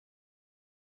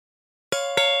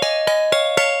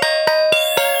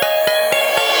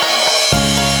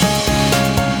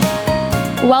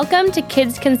Welcome to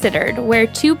Kids Considered, where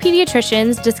two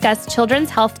pediatricians discuss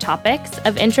children's health topics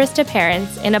of interest to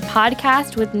parents in a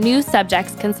podcast with new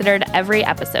subjects considered every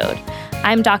episode.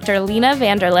 I'm Dr. Lena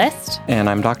Vanderlist. And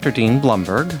I'm Dr. Dean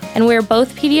Blumberg. And we're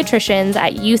both pediatricians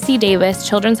at UC Davis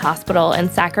Children's Hospital in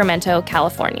Sacramento,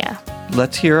 California.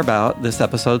 Let's hear about this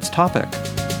episode's topic.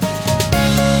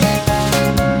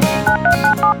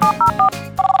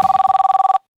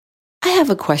 I have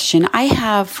a question. I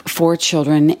have 4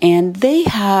 children, and they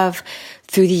have,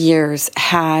 through the years,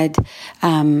 had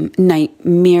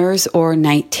nightmares or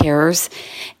night terrors.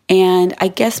 And I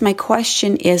guess my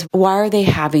question is, why are they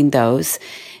having those?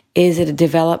 Is it a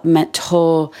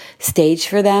developmental stage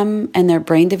for them and their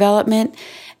brain development?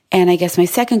 And I guess my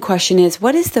second question is,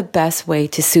 what is the best way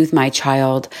to soothe my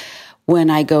child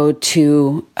when I go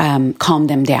to calm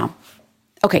them down?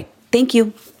 Okay, thank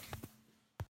you.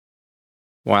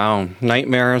 Wow,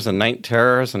 nightmares and night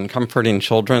terrors and comforting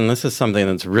children. This is something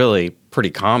that's really pretty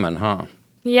common, huh?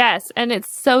 Yes, and it's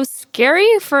so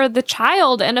scary for the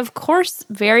child and, of course,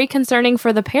 very concerning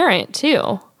for the parent,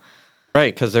 too.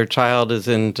 Right, because their child is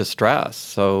in distress.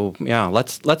 So, yeah,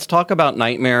 let's talk about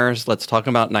nightmares. Let's talk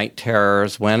about night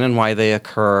terrors, when and why they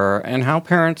occur, and how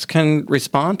parents can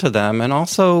respond to them, and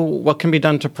also what can be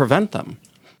done to prevent them.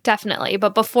 Definitely.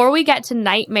 But before we get to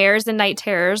nightmares and night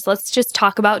terrors, let's just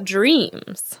talk about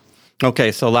dreams.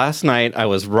 Okay, so last night I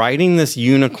was riding this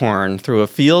unicorn through a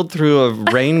field of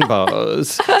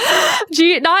rainbows.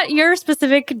 Not your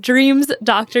specific dreams,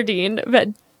 Dr. Dean,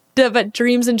 but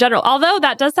dreams in general. Although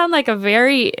that does sound like a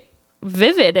very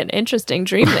vivid and interesting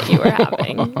dream that you were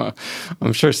having.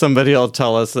 I'm sure somebody will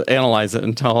analyze it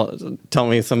and tell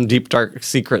me some deep, dark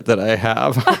secret that I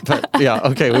have. But yeah,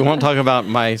 okay, we won't talk about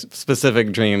my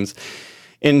specific dreams.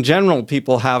 In general,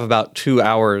 people have about 2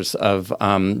 hours of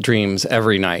dreams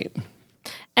every night.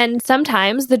 And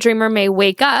sometimes the dreamer may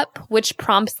wake up, which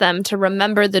prompts them to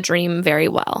remember the dream very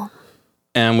well.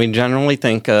 And we generally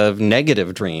think of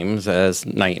negative dreams as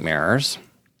nightmares.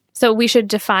 So we should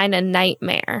define a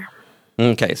nightmare.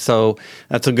 Okay, so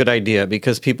that's a good idea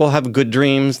because people have good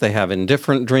dreams, they have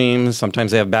indifferent dreams,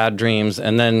 sometimes they have bad dreams,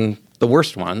 and then the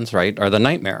worst ones, right, are the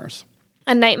nightmares.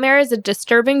 A nightmare is a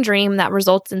disturbing dream that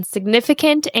results in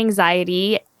significant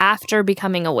anxiety after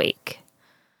becoming awake.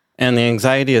 And the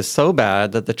anxiety is so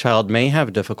bad that the child may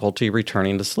have difficulty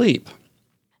returning to sleep.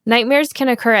 Nightmares can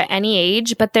occur at any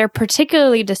age, but they're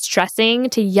particularly distressing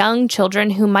to young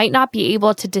children who might not be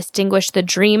able to distinguish the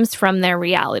dreams from their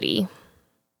reality.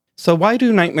 So why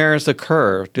do nightmares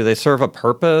occur? Do they serve a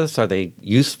purpose? Are they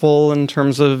useful in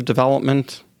terms of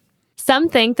development? Some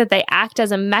think that they act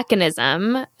as a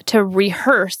mechanism to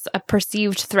rehearse a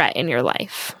perceived threat in your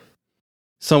life.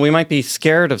 So we might be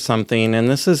scared of something, and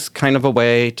this is kind of a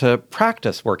way to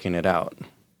practice working it out.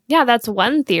 Yeah, that's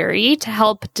one theory to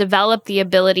help develop the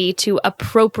ability to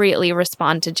appropriately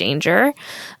respond to danger.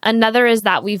 Another is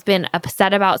that we've been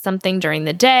upset about something during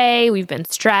the day, we've been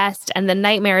stressed, and the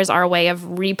nightmare is our way of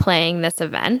replaying this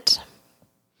event.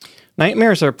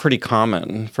 Nightmares are pretty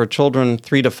common. For children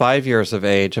 3 to 5 years of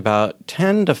age, about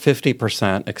 10 to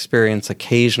 50% experience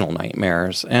occasional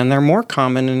nightmares, and they're more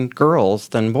common in girls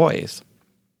than boys.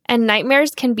 And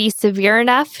nightmares can be severe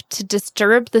enough to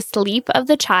disturb the sleep of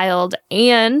the child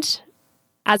and,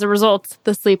 as a result,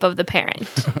 the sleep of the parent.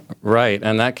 Right,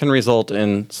 and that can result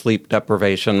in sleep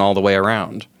deprivation all the way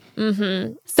around.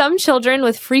 Mm-hmm. Some children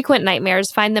with frequent nightmares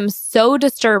find them so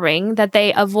disturbing that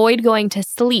they avoid going to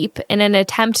sleep in an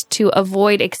attempt to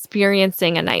avoid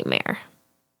experiencing a nightmare.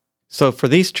 So for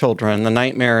these children, the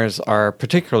nightmares are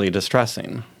particularly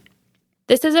distressing.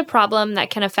 This is a problem that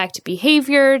can affect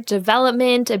behavior,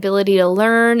 development, ability to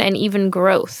learn, and even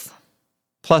growth.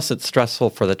 Plus, it's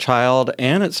stressful for the child,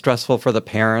 and it's stressful for the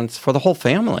parents, for the whole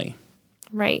family.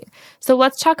 Right. So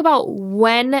let's talk about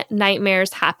when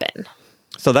nightmares happen.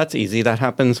 So that's easy. That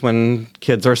happens when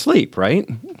kids are asleep, right?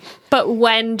 But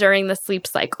when during the sleep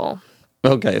cycle?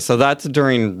 Okay, so that's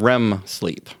during REM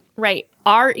sleep. Right.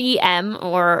 REM,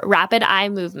 or rapid eye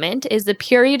movement, is a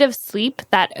period of sleep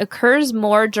that occurs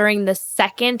more during the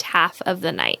second half of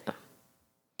the night.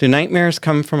 Do nightmares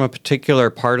come from a particular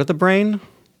part of the brain?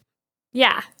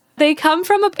 Yeah. They come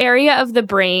from an area of the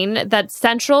brain that's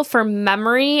central for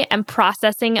memory and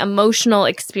processing emotional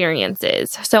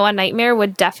experiences. So a nightmare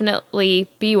would definitely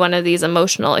be one of these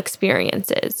emotional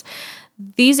experiences.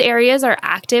 These areas are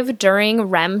active during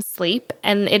REM sleep,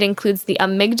 and it includes the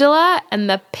amygdala and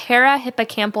the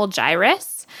parahippocampal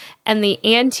gyrus and the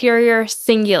anterior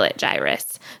cingulate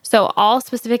gyrus. So all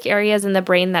specific areas in the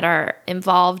brain that are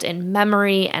involved in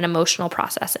memory and emotional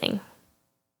processing.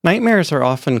 Nightmares are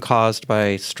often caused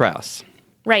by stress.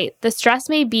 Right. The stress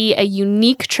may be a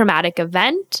unique traumatic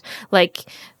event, like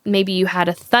maybe you had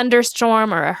a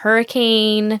thunderstorm or a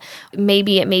hurricane.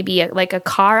 Maybe it may be like a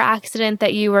car accident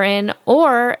that you were in,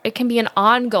 or it can be an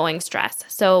ongoing stress.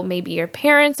 So maybe your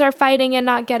parents are fighting and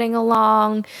not getting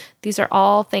along. These are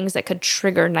all things that could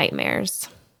trigger nightmares.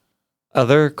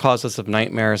 Other causes of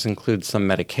nightmares include some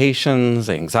medications,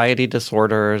 anxiety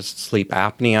disorders, sleep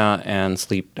apnea, and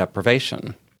sleep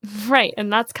deprivation. Right.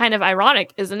 And that's kind of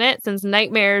ironic, isn't it? Since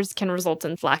nightmares can result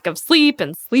in lack of sleep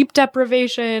and sleep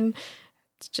deprivation.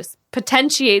 It just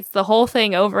potentiates the whole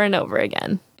thing over and over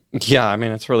again. Yeah, I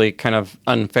mean, it's really kind of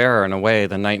unfair in a way.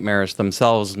 The nightmares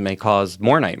themselves may cause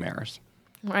more nightmares.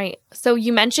 Right. So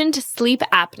you mentioned sleep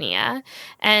apnea,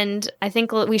 and I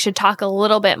think we should talk a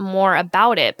little bit more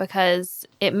about it because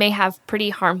it may have pretty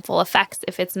harmful effects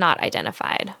if it's not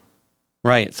identified.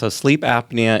 Right. So sleep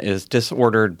apnea is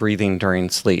disordered breathing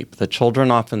during sleep. The children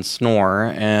often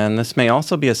snore, and this may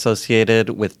also be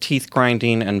associated with teeth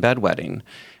grinding and bedwetting.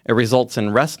 It results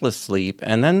in restless sleep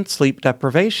and then sleep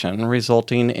deprivation,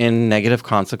 resulting in negative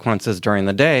consequences during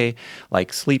the day,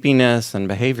 like sleepiness and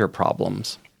behavior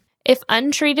problems. If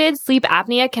untreated, sleep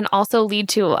apnea can also lead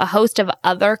to a host of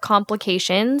other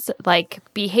complications like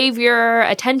behavior,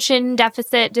 attention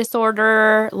deficit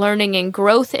disorder, learning and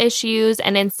growth issues,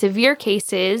 and in severe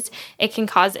cases, it can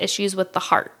cause issues with the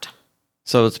heart.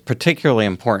 So it's particularly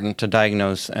important to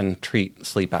diagnose and treat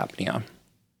sleep apnea.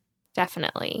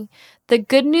 Definitely. The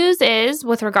good news is,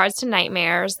 with regards to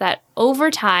nightmares, that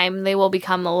over time, they will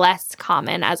become less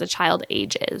common as a child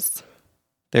ages.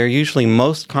 They're usually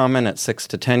most common at 6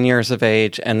 to 10 years of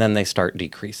age, and then they start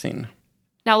decreasing.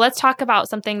 Now let's talk about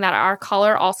something that our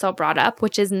caller also brought up,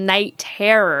 which is night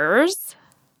terrors.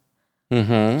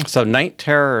 So night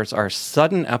terrors are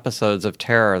sudden episodes of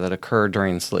terror that occur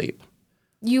during sleep.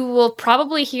 You will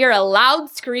probably hear a loud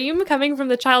scream coming from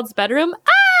the child's bedroom,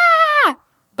 ah!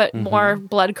 But more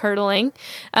blood-curdling.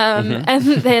 And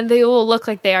then they will look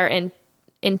like they are in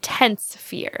intense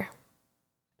fear.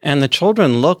 And the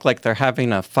children look like they're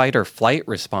having a fight or flight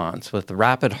response with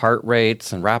rapid heart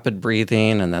rates and rapid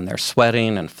breathing, and then they're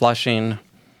sweating and flushing.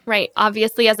 Right.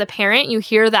 Obviously, as a parent, you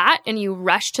hear that and you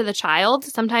rush to the child.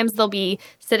 Sometimes they'll be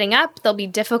sitting up. They'll be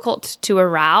difficult to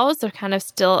arouse. They're kind of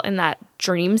still in that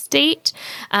dream state.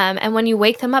 And when you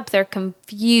wake them up, they're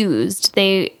confused.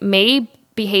 They may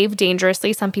behave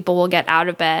dangerously. Some people will get out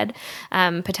of bed,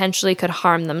 potentially could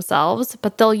harm themselves,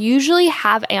 but they'll usually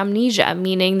have amnesia,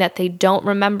 meaning that they don't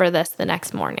remember this the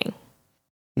next morning.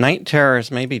 Night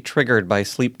terrors may be triggered by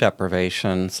sleep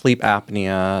deprivation, sleep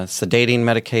apnea, sedating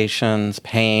medications,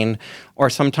 pain, or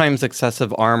sometimes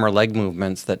excessive arm or leg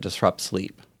movements that disrupt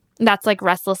sleep. That's like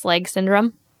restless leg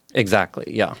syndrome? Exactly,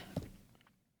 yeah.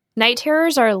 Night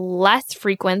terrors are less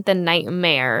frequent than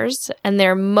nightmares, and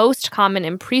they're most common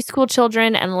in preschool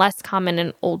children and less common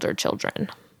in older children.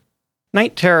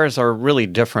 Night terrors are really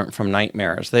different from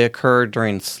nightmares. They occur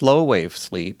during slow wave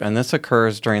sleep, and this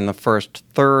occurs during the first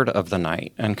third of the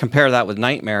night. And compare that with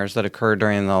nightmares that occur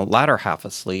during the latter half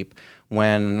of sleep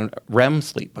when REM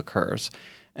sleep occurs.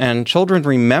 And children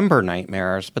remember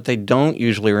nightmares, but they don't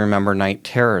usually remember night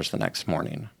terrors the next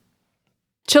morning.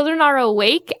 Children are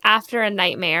awake after a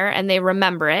nightmare and they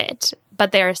remember it,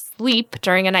 but they're asleep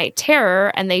during a night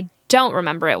terror and they don't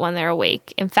remember it when they're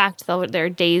awake. In fact, they're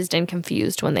dazed and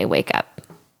confused when they wake up.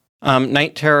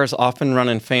 Night terrors often run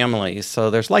in families, so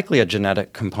there's likely a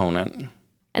genetic component.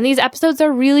 And these episodes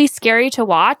are really scary to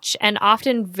watch and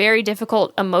often very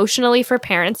difficult emotionally for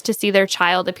parents to see their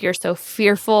child appear so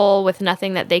fearful with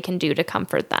nothing that they can do to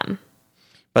comfort them.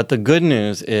 But the good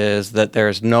news is that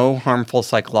there's no harmful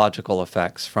psychological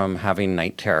effects from having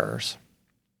night terrors.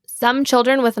 Some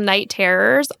children with night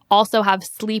terrors also have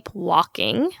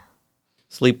sleepwalking.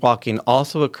 Sleepwalking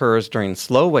also occurs during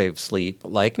slow wave sleep,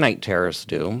 like night terrors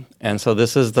do, and so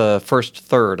this is the first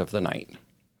third of the night.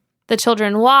 The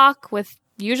children walk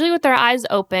usually with their eyes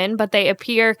open, but they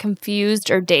appear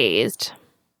confused or dazed.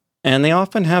 And they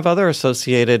often have other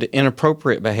associated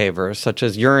inappropriate behaviors, such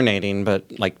as urinating,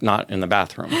 but not in the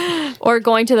bathroom. Or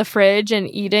going to the fridge and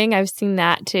eating. I've seen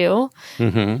that too.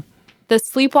 The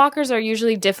sleepwalkers are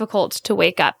usually difficult to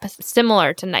wake up,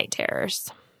 similar to night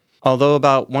terrors. Although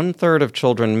about 1/3 of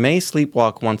children may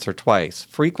sleepwalk once or twice,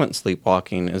 frequent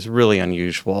sleepwalking is really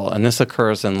unusual, and this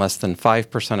occurs in less than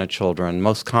 5% of children,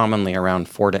 most commonly around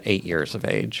 4 to 8 years of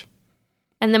age.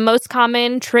 And the most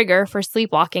common trigger for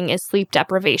sleepwalking is sleep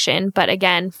deprivation. But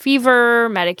again, fever,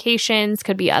 medications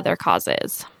could be other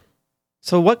causes.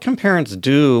 So what can parents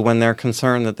do when they're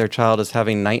concerned that their child is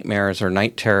having nightmares or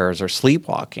night terrors or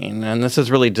sleepwalking? And this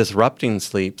is really disrupting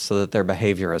sleep so that their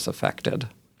behavior is affected.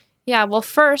 Yeah, well,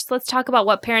 first, let's talk about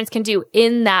what parents can do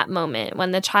in that moment.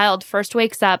 When the child first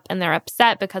wakes up and they're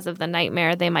upset because of the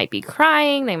nightmare, they might be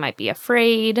crying, they might be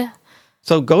afraid.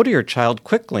 So go to your child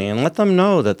quickly and let them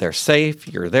know that they're safe,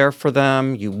 you're there for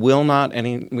them, you're not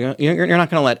going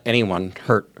to let anyone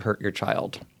hurt your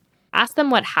child. Ask them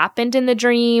what happened in the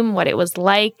dream, what it was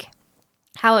like,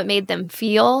 how it made them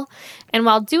feel. And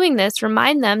while doing this,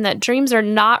 remind them that dreams are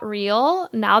not real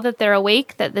now that they're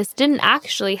awake, that this didn't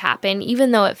actually happen,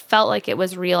 even though it felt like it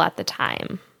was real at the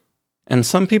time. And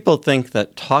some people think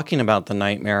that talking about the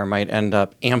nightmare might end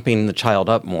up amping the child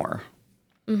up more.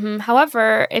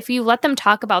 However, if you let them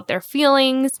talk about their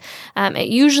feelings, it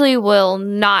usually will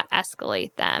not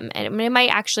escalate them, and it might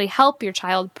actually help your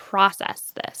child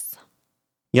process this.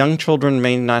 Young children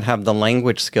may not have the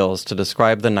language skills to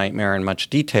describe the nightmare in much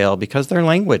detail because their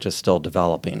language is still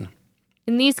developing.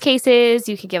 In these cases,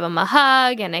 you could give them a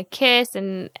hug and a kiss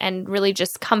and really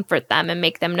just comfort them and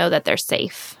make them know that they're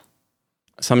safe.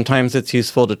 Sometimes it's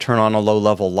useful to turn on a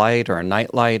low-level light or a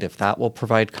night light if that will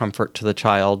provide comfort to the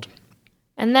child.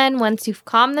 And then once you've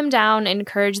calmed them down,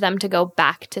 encourage them to go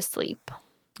back to sleep.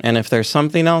 And if there's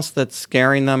something else that's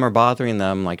scaring them or bothering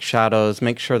them, like shadows,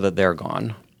 make sure that they're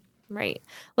gone. Right.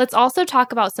 Let's also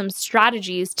talk about some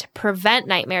strategies to prevent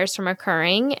nightmares from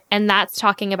occurring, and that's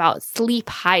talking about sleep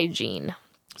hygiene.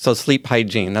 So sleep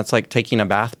hygiene, that's like taking a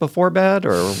bath before bed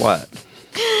or what?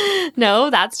 No,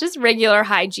 that's just regular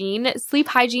hygiene. Sleep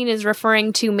hygiene is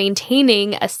referring to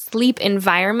maintaining a sleep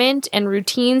environment and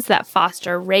routines that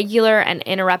foster regular and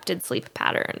interrupted sleep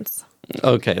patterns.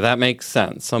 Okay, that makes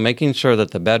sense. So making sure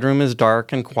that the bedroom is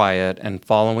dark and quiet and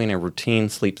following a routine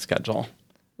sleep schedule.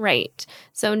 Right.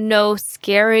 So no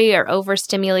scary or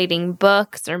overstimulating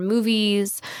books or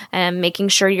movies, and making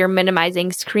sure you're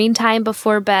minimizing screen time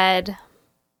before bed.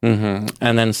 And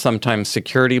then sometimes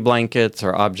security blankets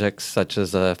or objects such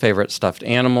as favorite stuffed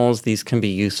animals. These can be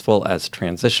useful as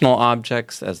transitional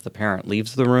objects as the parent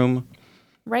leaves the room.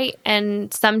 Right.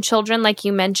 And some children, like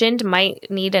you mentioned, might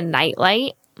need a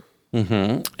nightlight.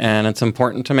 And it's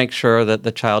important to make sure that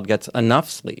the child gets enough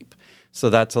sleep.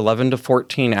 So that's 11 to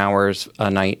 14 hours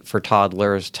a night for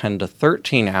toddlers, 10 to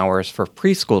 13 hours for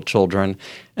preschool children,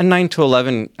 and 9 to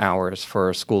 11 hours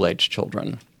for school-age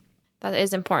children. That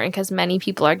is important because many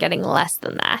people are getting less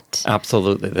than that.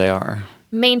 Absolutely, they are.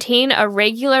 Maintain a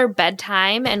regular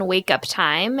bedtime and wake-up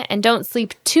time, and don't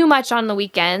sleep too much on the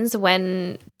weekends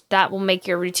when that will make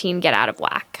your routine get out of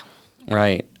whack.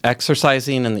 Right.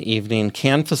 Exercising in the evening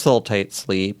can facilitate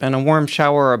sleep, and a warm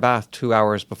shower or a bath 2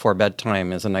 hours before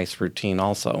bedtime is a nice routine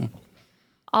also.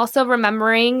 Also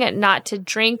remembering not to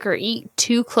drink or eat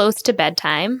too close to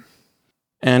bedtime.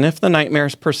 And if the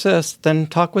nightmares persist, then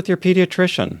talk with your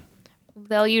pediatrician.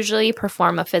 They'll usually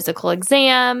perform a physical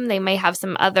exam. They may have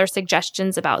some other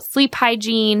suggestions about sleep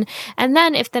hygiene. And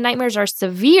then if the nightmares are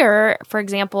severe, for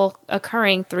example,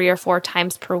 occurring 3 or 4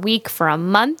 times per week for a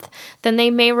month, then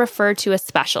they may refer to a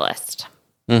specialist.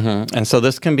 And so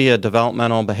this can be a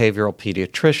developmental behavioral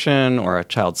pediatrician or a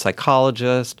child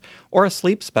psychologist or a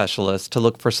sleep specialist to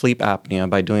look for sleep apnea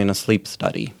by doing a sleep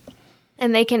study.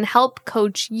 And they can help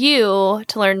coach you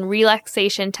to learn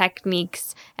relaxation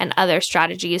techniques and other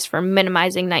strategies for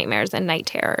minimizing nightmares and night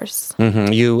terrors.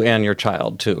 You and your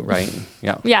child too, right?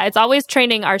 Yeah. Yeah, it's always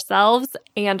training ourselves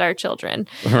and our children.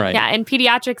 Right. Yeah, in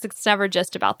pediatrics, it's never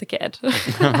just about the kid.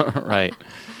 Right.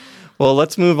 Well,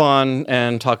 let's move on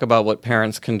and talk about what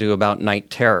parents can do about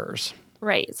night terrors.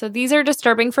 Right. So these are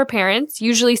disturbing for parents,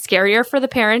 usually scarier for the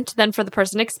parent than for the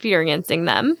person experiencing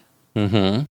them.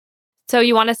 So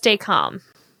you want to stay calm.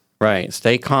 Right.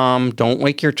 Stay calm. Don't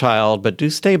wake your child, but do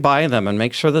stay by them and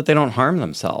make sure that they don't harm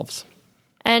themselves.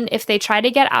 And if they try to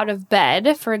get out of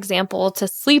bed, for example, to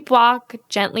sleepwalk,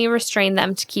 gently restrain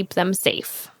them to keep them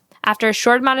safe. After a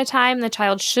short amount of time, the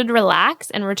child should relax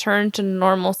and return to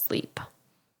normal sleep.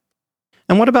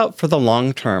 And what about for the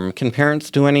long term? Can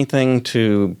parents do anything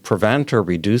to prevent or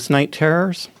reduce night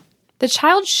terrors? The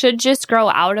child should just grow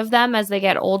out of them as they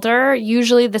get older.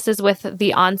 Usually this is with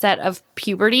the onset of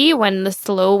puberty when the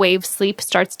slow wave sleep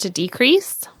starts to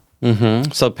decrease.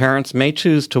 So parents may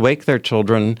choose to wake their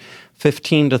children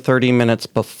 15 to 30 minutes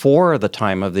before the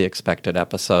time of the expected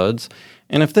episodes.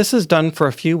 And if this is done for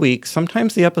a few weeks,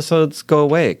 sometimes the episodes go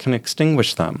away. It can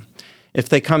extinguish them. If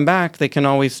they come back, they can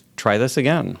always try this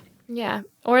again. Yeah.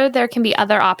 Or there can be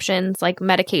other options like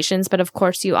medications, but of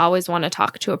course you always want to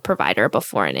talk to a provider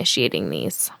before initiating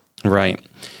these. Right.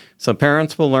 So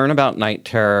parents will learn about night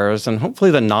terrors and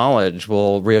hopefully the knowledge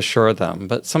will reassure them.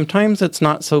 But sometimes it's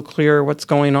not so clear what's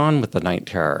going on with the night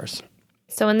terrors.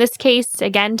 So in this case,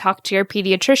 again, talk to your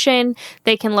pediatrician.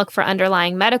 They can look for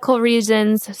underlying medical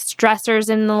reasons, stressors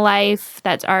in the life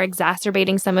that are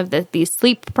exacerbating some of these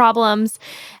sleep problems.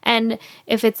 And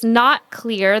if it's not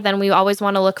clear, then we always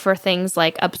want to look for things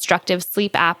like obstructive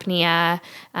sleep apnea,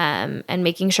 and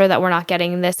making sure that we're not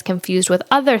getting this confused with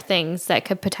other things that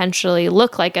could potentially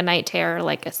look like a night terror,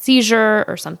 like a seizure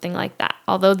or something like that.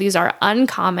 Although these are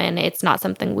uncommon, it's not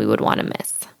something we would want to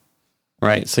miss.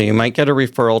 Right. So you might get a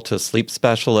referral to a sleep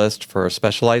specialist for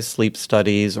specialized sleep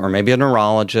studies, or maybe a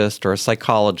neurologist or a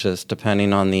psychologist,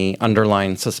 depending on the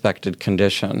underlying suspected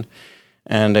condition.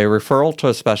 And a referral to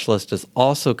a specialist is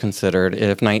also considered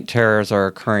if night terrors are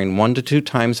occurring 1 to 2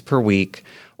 times per week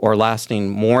or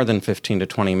lasting more than 15 to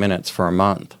 20 minutes for a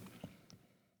month.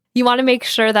 You want to make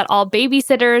sure that all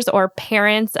babysitters or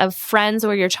parents of friends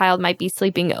where your child might be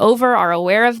sleeping over are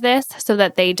aware of this so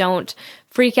that they don't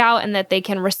freak out and that they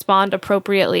can respond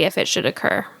appropriately if it should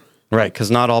occur. Right,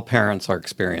 because not all parents are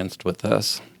experienced with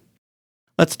this.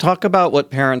 Let's talk about what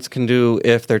parents can do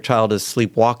if their child is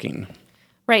sleepwalking.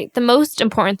 Right. The most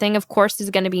important thing, of course,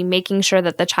 is going to be making sure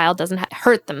that the child doesn't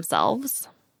hurt themselves.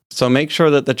 So make sure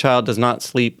that the child does not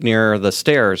sleep near the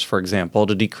stairs, for example,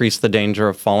 to decrease the danger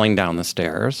of falling down the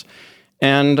stairs.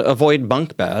 And avoid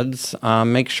bunk beds.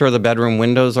 Make sure the bedroom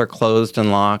windows are closed and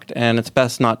locked, and it's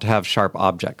best not to have sharp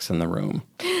objects in the room.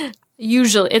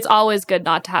 Usually, it's always good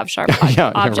not to have sharp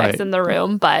objects in the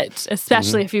room, but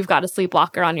especially if you've got a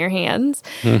sleepwalker on your hands.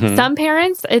 Some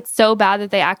parents, it's so bad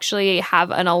that they actually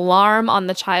have an alarm on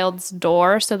the child's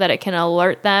door so that it can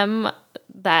alert them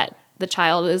that the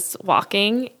child is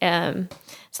walking. So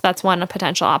that's one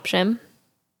potential option.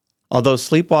 Although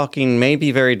sleepwalking may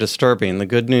be very disturbing, the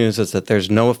good news is that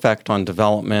there's no effect on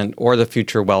development or the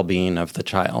future well-being of the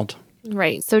child.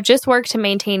 Right. So just work to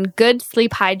maintain good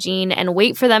sleep hygiene and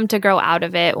wait for them to grow out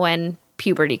of it when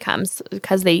puberty comes,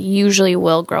 because they usually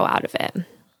will grow out of it.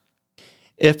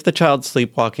 If the child's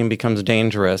sleepwalking becomes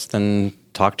dangerous, then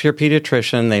talk to your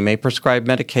pediatrician. They may prescribe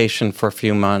medication for a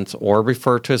few months or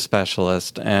refer to a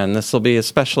specialist. And this will be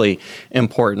especially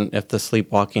important if the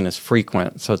sleepwalking is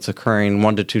frequent. So it's occurring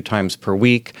 1 to 2 times per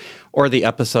week, or the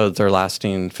episodes are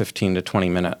lasting 15 to 20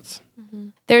 minutes.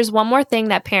 There's one more thing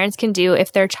that parents can do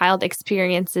if their child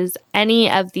experiences any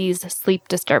of these sleep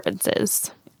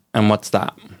disturbances. And what's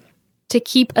that? To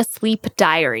keep a sleep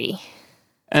diary.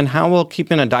 And how will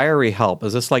keeping a diary help?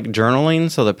 Is this like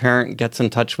journaling so the parent gets in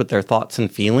touch with their thoughts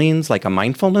and feelings, like a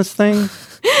mindfulness thing?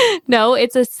 No,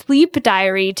 it's a sleep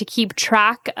diary to keep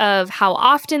track of how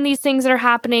often these things are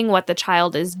happening, what the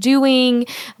child is doing,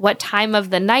 what time of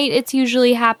the night it's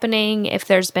usually happening, if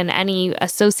there's been any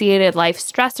associated life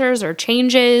stressors or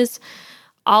changes,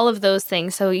 all of those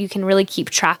things, so you can really keep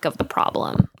track of the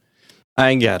problem.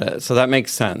 I get it. So that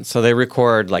makes sense. So they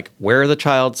record like where the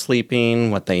child's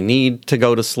sleeping, what they need to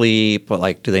go to sleep,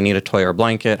 like do they need a toy or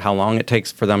blanket, how long it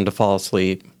takes for them to fall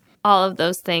asleep. All of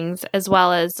those things, as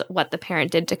well as what the parent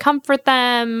did to comfort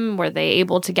them. Were they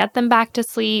able to get them back to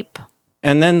sleep?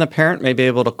 And then the parent may be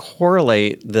able to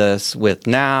correlate this with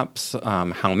naps,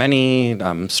 how many,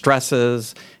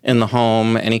 stresses in the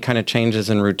home, any kind of changes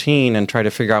in routine, and try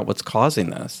to figure out what's causing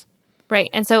this.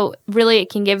 Right. And so really it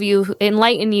can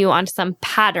enlighten you on some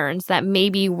patterns that may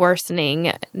be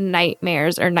worsening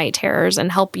nightmares or night terrors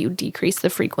and help you decrease the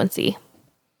frequency.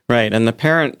 Right. And the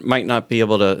parent might not be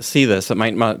able to see this. It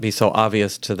might not be so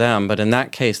obvious to them. But in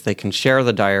that case, they can share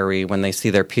the diary when they see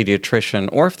their pediatrician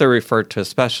or if they're referred to a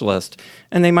specialist,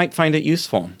 and they might find it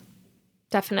useful.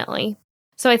 Definitely.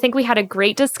 So I think we had a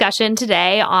great discussion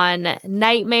today on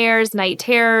nightmares, night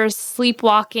terrors,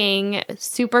 sleepwalking,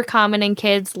 super common in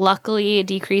kids. Luckily, it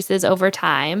decreases over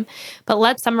time. But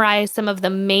let's summarize some of the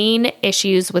main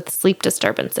issues with sleep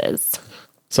disturbances.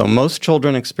 So most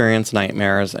children experience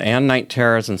nightmares, and night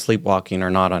terrors and sleepwalking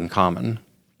are not uncommon.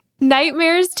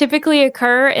 Nightmares typically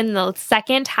occur in the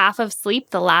second half of sleep,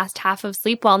 the last half of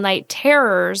sleep, while night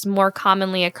terrors more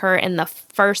commonly occur in the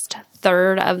first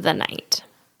third of the night.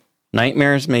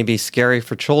 Nightmares may be scary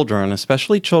for children,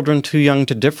 especially children too young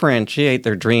to differentiate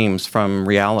their dreams from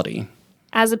reality.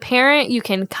 As a parent, you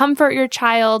can comfort your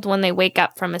child when they wake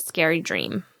up from a scary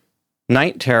dream.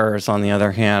 Night terrors, on the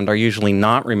other hand, are usually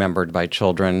not remembered by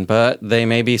children, but they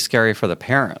may be scary for the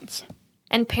parents.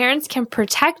 And parents can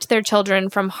protect their children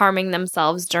from harming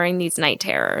themselves during these night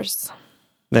terrors.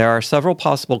 There are several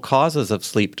possible causes of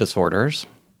sleep disorders.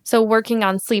 So working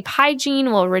on sleep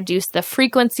hygiene will reduce the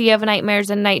frequency of nightmares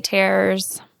and night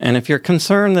terrors. And if you're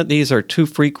concerned that these are too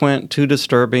frequent, too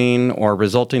disturbing, or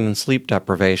resulting in sleep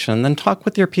deprivation, then talk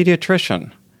with your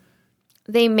pediatrician.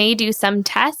 They may do some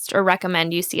tests or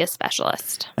recommend you see a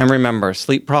specialist. And remember,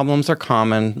 sleep problems are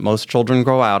common. Most children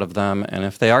grow out of them. And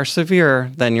if they are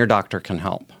severe, then your doctor can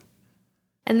help.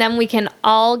 And then we can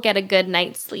all get a good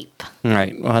night's sleep. All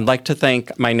right. Well, I'd like to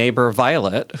thank my neighbor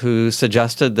Violet, who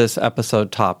suggested this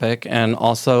episode topic, and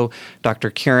also Dr.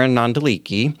 Kieran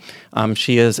Nandaliki.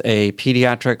 She is a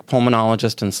pediatric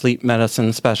pulmonologist and sleep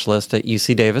medicine specialist at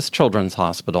UC Davis Children's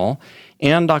Hospital,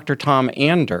 and Dr. Tom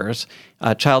Anders,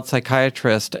 a child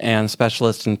psychiatrist and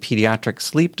specialist in pediatric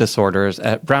sleep disorders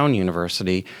at Brown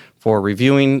University, for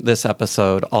reviewing this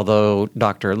episode, although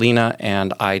Dr. Lena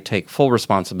and I take full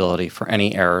responsibility for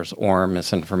any errors or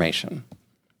misinformation.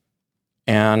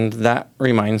 And that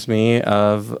reminds me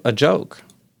of a joke.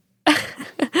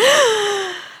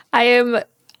 I am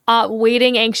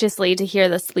waiting anxiously to hear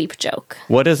the sleep joke.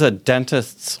 What is a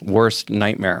dentist's worst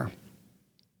nightmare?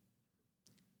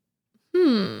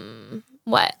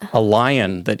 What? A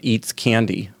lion that eats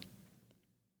candy.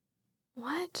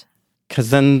 What? Because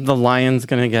then the lion's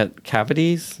going to get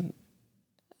cavities.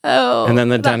 Oh, and then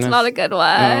the that's dentist... not a good one.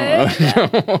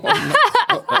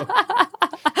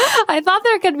 I thought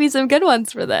there could be some good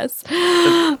ones for this.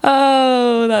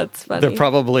 Oh, that's funny. There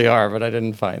probably are, but I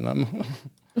didn't find them.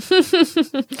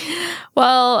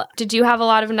 Well, did you have a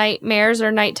lot of nightmares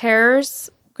or night terrors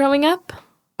growing up?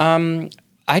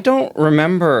 I don't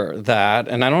remember that,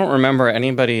 and I don't remember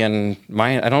anybody I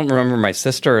don't remember my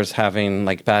sisters having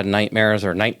like bad nightmares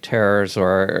or night terrors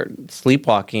or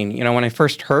sleepwalking. You know, when I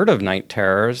first heard of night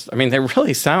terrors, I mean, they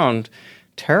really sound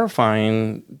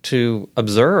terrifying to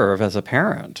observe as a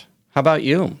parent. How about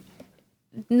you?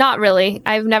 Not really.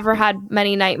 I've never had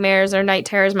many nightmares or night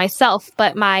terrors myself,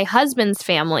 but my husband's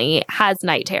family has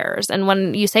night terrors. And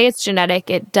when you say it's genetic,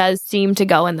 it does seem to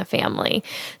go in the family.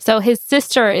 So his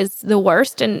sister is the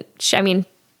worst. And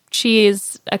she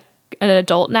is an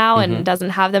adult now and doesn't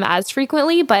have them as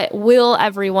frequently, but will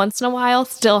every once in a while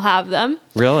still have them.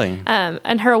 Really?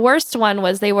 And her worst one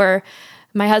was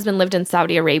my husband lived in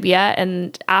Saudi Arabia,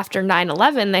 and after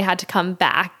 9/11, they had to come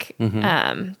back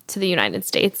to the United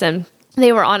States, and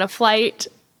they were on a flight,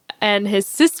 and his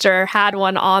sister had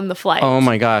one on the flight. Oh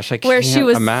my gosh, I can't where she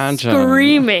was imagine.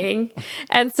 Screaming.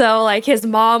 And so like his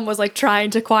mom was like trying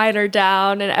to quiet her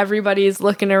down, and everybody's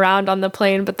looking around on the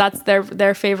plane, but that's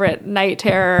their favorite night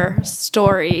terror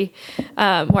story,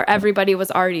 where everybody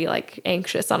was already like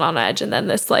anxious and on edge. And then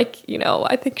this I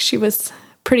think she was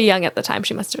pretty young at the time.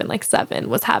 She must have been like 7,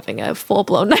 was having a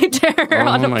full-blown night terror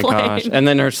on a plane. Oh my gosh. And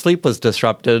then her sleep was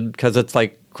disrupted because it's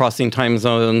like crossing time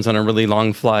zones and a really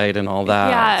long flight and all that.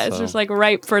 Yeah, it's just like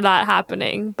ripe for that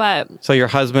happening. But so your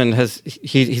husband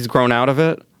he's grown out of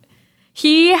it?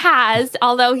 He has,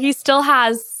 although he still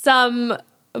has some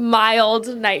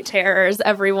mild night terrors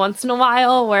every once in a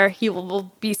while where he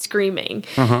will be screaming.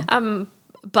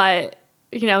 But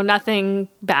nothing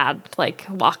bad like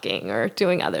walking or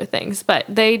doing other things, but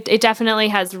it definitely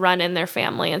has run in their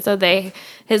family. And so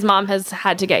his mom has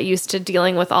had to get used to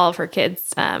dealing with all of her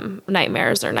kids'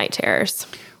 nightmares or night terrors.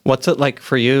 What's it like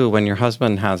for you when your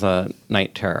husband has a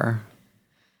night terror?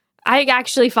 I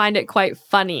actually find it quite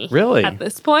funny. Really? At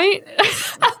this point.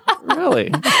 Really?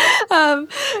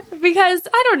 Because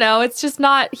I don't know, it's just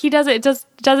not, it just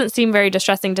doesn't seem very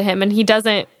distressing to him, and he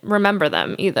doesn't remember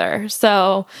them either.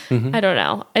 So I don't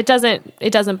know. It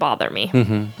doesn't bother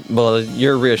me. Well,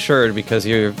 you're reassured because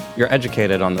you're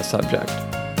educated on the subject.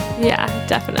 Yeah,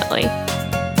 definitely.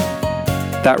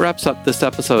 That wraps up this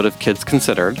episode of Kids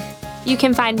Considered. You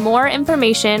can find more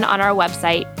information on our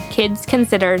website,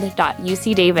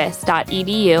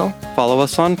 kidsconsidered.ucdavis.edu. Follow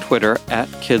us on Twitter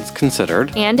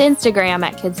 @KidsConsidered. And Instagram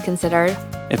 @KidsConsidered.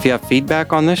 If you have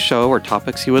feedback on this show or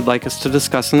topics you would like us to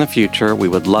discuss in the future, we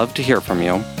would love to hear from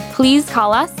you. Please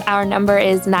call us. Our number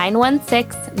is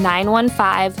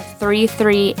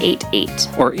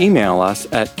 916-915-3388. Or email us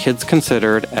at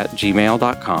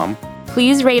kidsconsidered@gmail.com.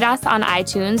 Please rate us on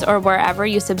iTunes or wherever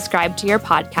you subscribe to your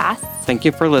podcasts. Thank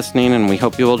you for listening, and we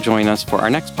hope you will join us for our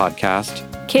next podcast.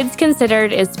 Kids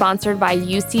Considered is sponsored by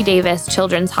UC Davis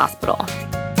Children's Hospital.